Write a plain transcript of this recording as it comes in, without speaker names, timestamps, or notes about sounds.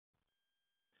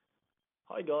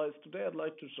Hi guys, today I'd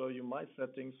like to show you my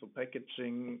settings for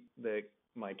packaging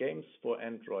my games for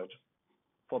Android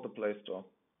for the Play Store.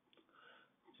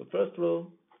 So first of all,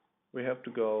 we have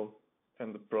to go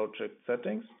in the project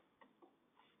settings,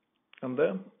 and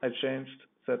then I changed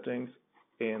settings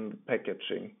in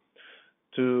packaging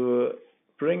to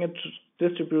bring it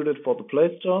distributed for the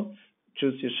Play Store,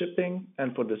 choose your shipping,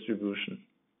 and for distribution.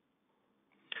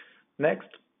 Next,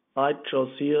 I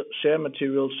chose here share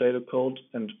material shader code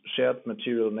and shared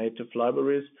material native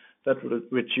libraries that will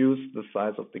reduce the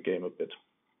size of the game a bit.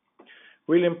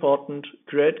 Really important,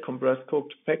 create compressed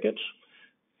cooked package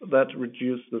that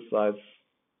reduce the size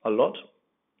a lot,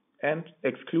 and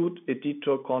exclude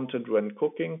editor content when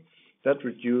cooking that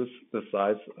reduce the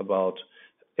size about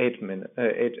 8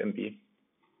 MB.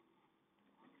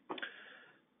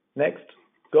 Next,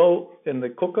 go in the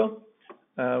cooker.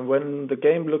 When the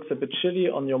game looks a bit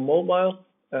shitty on your mobile,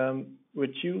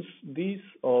 reduce these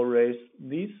or raise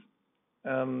these.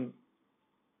 That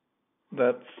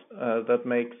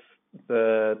makes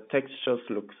the textures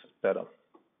look better.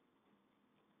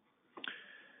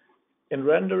 In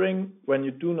rendering, when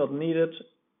you do not need it,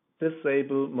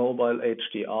 disable mobile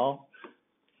HDR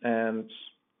and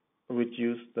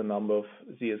reduce the number of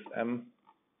ZSM.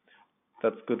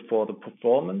 That's good for the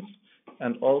performance.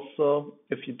 And also,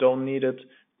 if you don't need it,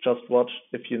 just watch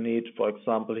if you need, for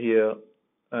example, here,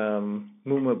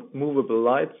 movable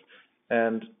lights.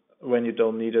 And when you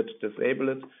don't need it, disable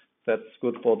it. That's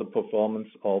good for the performance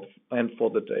and for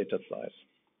the data size.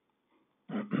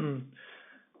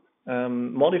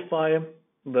 Modify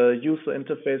the user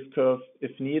interface curve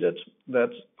if needed.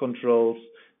 That controls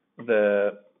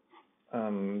the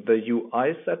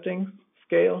UI setting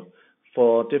scale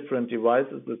for different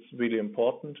devices. It's really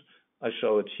important. I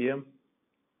show it here.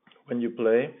 When you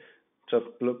play, just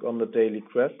look on the daily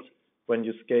quest. When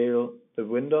you scale the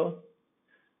window,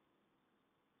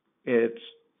 it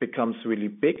becomes really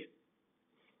big.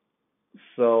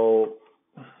 So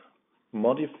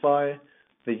modify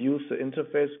the user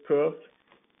interface curve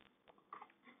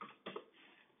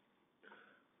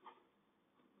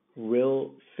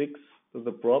will fix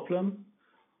the problem.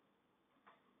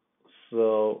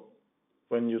 So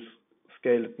when you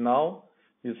scale it now,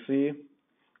 you see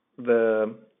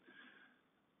the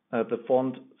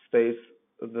font stays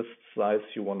the size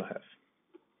you want to have.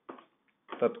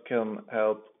 That can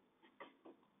help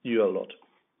you a lot.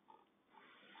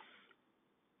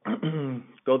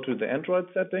 Go to the Android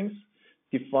settings,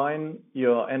 define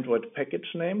your Android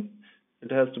package name.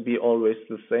 It has to be always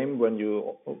the same when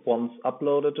you once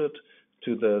uploaded it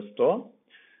to the store.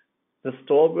 The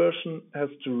store version has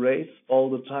to raise all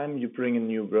the time you bring a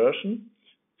new version,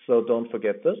 so don't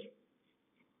forget this.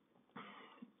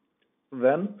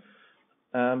 Then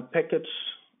package.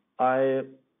 I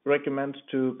recommend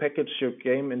to package your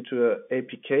game into a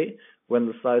APK when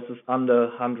the size is under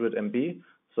 100 MB.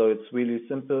 So it's really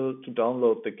simple to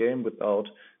download the game without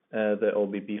the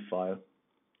OBB file.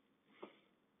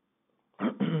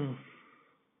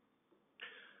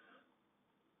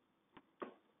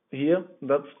 Here,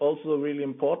 that's also really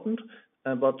important,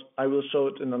 but I will show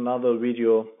it in another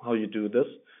video how you do this.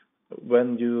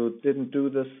 When you didn't do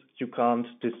this, you can't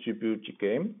distribute your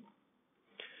game.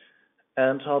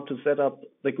 And how to set up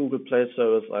the Google Play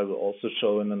service, I will also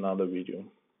show in another video.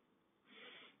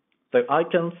 The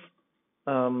icons,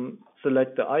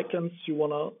 select the icons you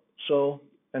want to show,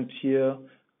 and here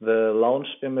the launch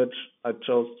image, I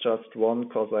chose just one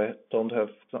because I don't have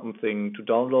something to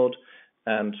download,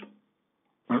 and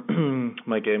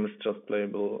my game is just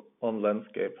playable on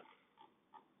landscape.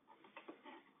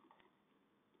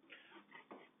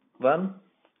 Then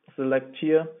select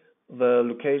here the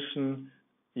location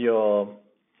your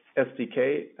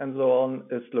SDK and so on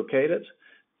is located.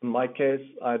 In my case,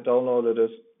 I downloaded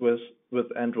it with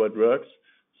Android Works,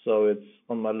 so it's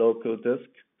on my local disk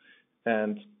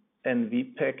and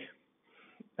NVPack,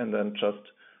 and then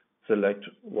just select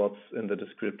what's in the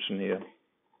description here.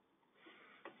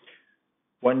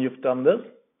 When you've done this,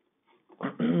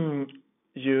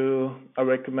 I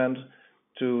recommend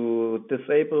to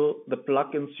disable the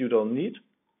plugins you don't need.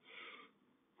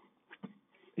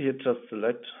 Here, just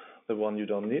select the one you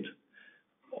don't need.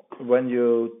 When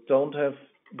you don't have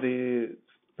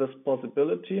this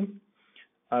possibility,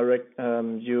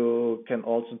 you can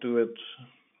also do it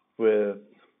with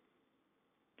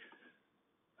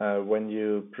when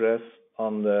you press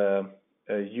on the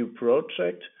U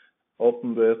project,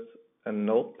 open with a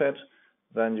notepad,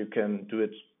 then you can do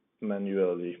it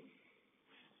manually,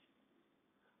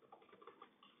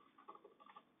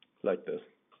 like this.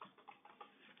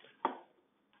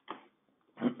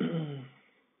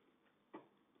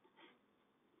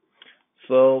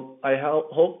 So I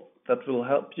hope that will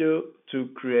help you to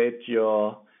create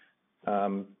your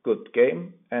good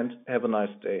game, and have a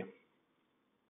nice day.